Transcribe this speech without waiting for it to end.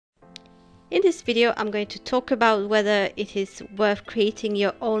In this video, I'm going to talk about whether it is worth creating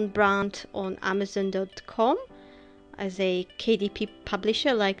your own brand on Amazon.com as a KDP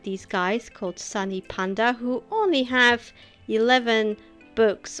publisher like these guys called Sunny Panda, who only have 11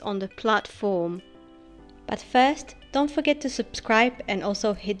 books on the platform. But first, don't forget to subscribe and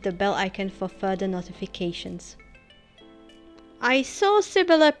also hit the bell icon for further notifications. I saw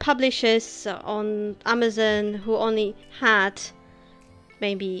similar publishers on Amazon who only had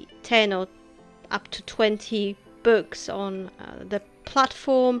maybe 10 or up to 20 books on the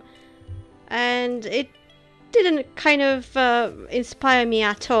platform, and it didn't kind of inspire me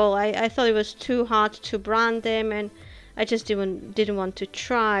at all. I thought it was too hard to brand them, and I just didn't want to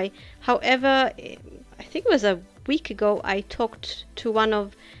try. However, I think it was a week ago I talked to one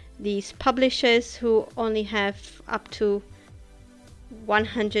of these publishers who only have up to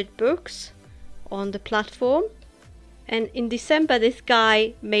 100 books on the platform. And in December, this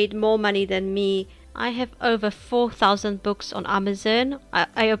guy made more money than me. I have over 4,000 books on Amazon.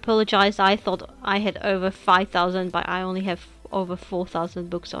 I apologize, I thought I had over 5,000, but I only have over 4,000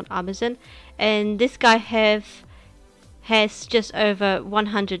 books on Amazon. And this guy has just over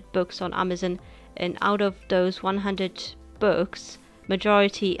 100 books on Amazon. And out of those 100 books,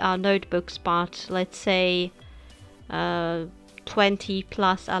 majority are notebooks, but let's say 20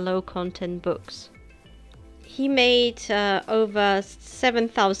 plus are low content books. He made over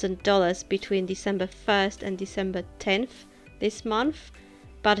 $7,000 between December 1st and December 10th this month,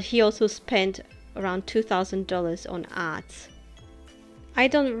 but he also spent around $2,000 on ads. I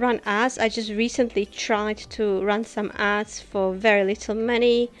don't run ads. I just recently tried to run some ads for very little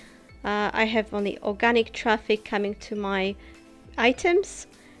money. I have only organic traffic coming to my items,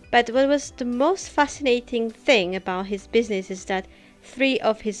 but what was the most fascinating thing about his business is that 3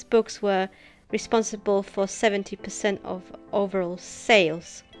 of his books were responsible for 70% of overall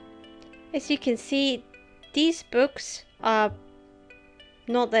sales. As you can see, these books are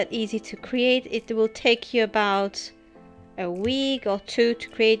not that easy to create. It will take you about a week or 2 to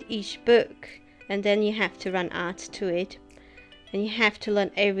create each book, and then you have to run ads to it, and you have to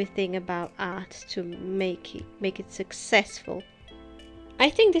learn everything about ads to make it successful. I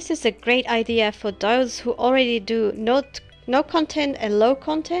think this is a great idea for those who already do no content and low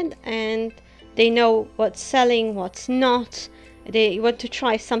content, and they know what's selling, what's not. They want to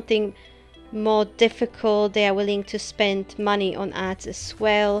try something more difficult. They are willing to spend money on ads as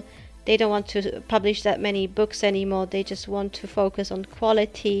well. They don't want to publish that many books anymore. They just want to focus on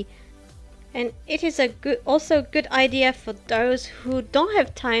quality. And it is also a good idea for those who don't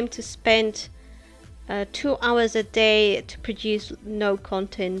have time to spend 2 hours a day to produce no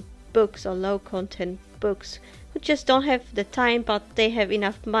content books or low content books, who just don't have the time but they have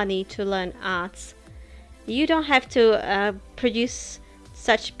enough money to learn ads. You don't have to produce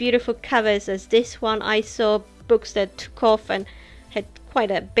such beautiful covers as this one. I saw books that took off and had quite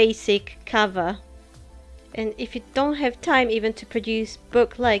a basic cover. And if you don't have time even to produce a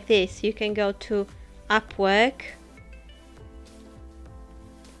book like this, you can go to Upwork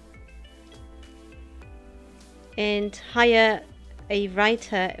and hire a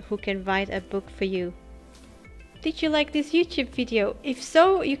writer who can write a book for you. Did you like this YouTube video? If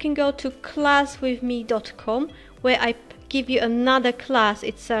so, you can go to classwithme.com, where I give you another class.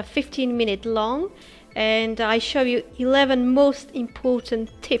 It's 15 minutes long, and I show you 11 most important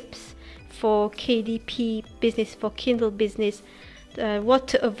tips for KDP business, for Kindle business, what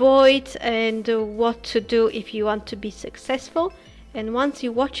to avoid and what to do if you want to be successful. And once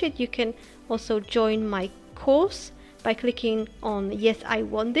you watch it, you can also join my course by clicking on yes, I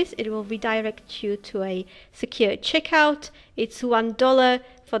want this. It will redirect you to a secure checkout. It's $1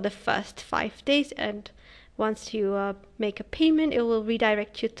 for the first 5 days, and once you make a payment, it will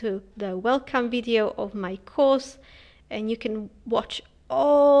redirect you to the welcome video of my course, and you can watch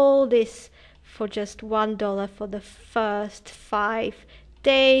all this for just $1 for the first 5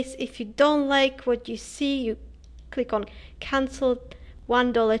 days. If you don't like what you see, you click on cancel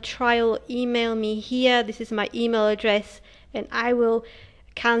 $1 trial. Email me here. This is my email address, and I will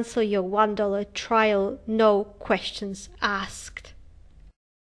cancel your $1 trial, no questions asked.